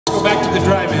at the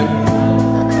drive-in.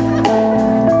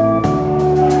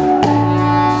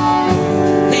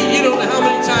 Hey, you don't know how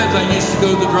many times I used to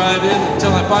go to the drive-in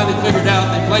until I finally figured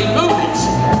out they played movies.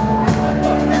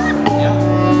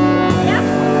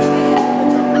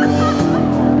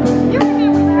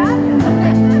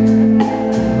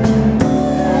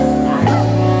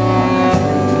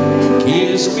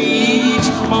 Kiss me each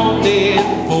morning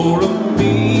for a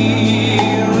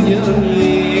million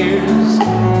years.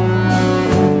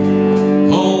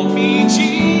 Hold me,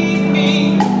 keep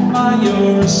me by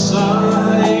your side.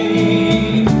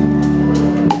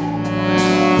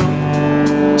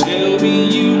 Tell me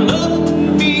you love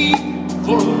me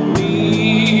for a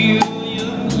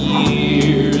million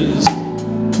years.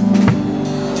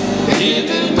 If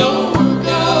it don't work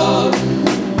out,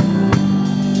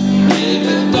 if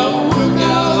it don't work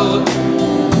out,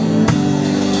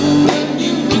 then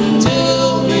you can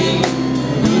tell me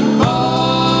goodbye.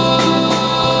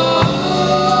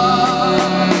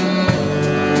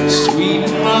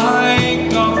 Sweeten my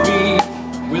coffee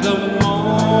with a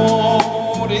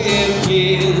morning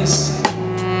kiss.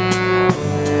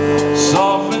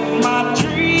 Soften my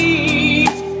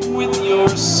dreams with your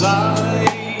sighs.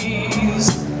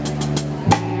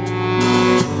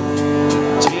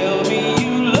 Tell me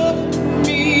you love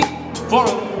me for a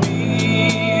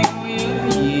million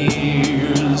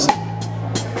years.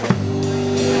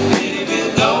 If it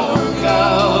don't work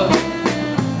out,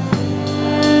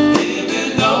 if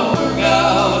it don't work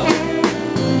out,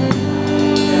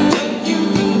 then you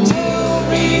can tell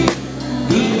me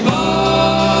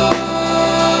goodbye.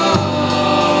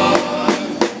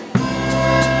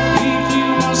 If you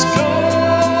must go,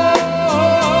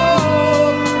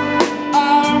 I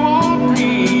won't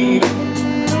grieve.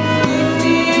 If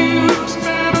you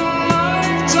spend a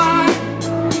lifetime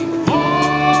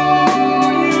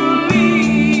before you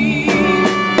leave.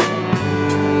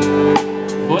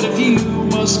 But if you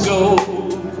must go,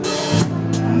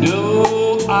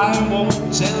 no, I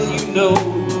won't tell you no.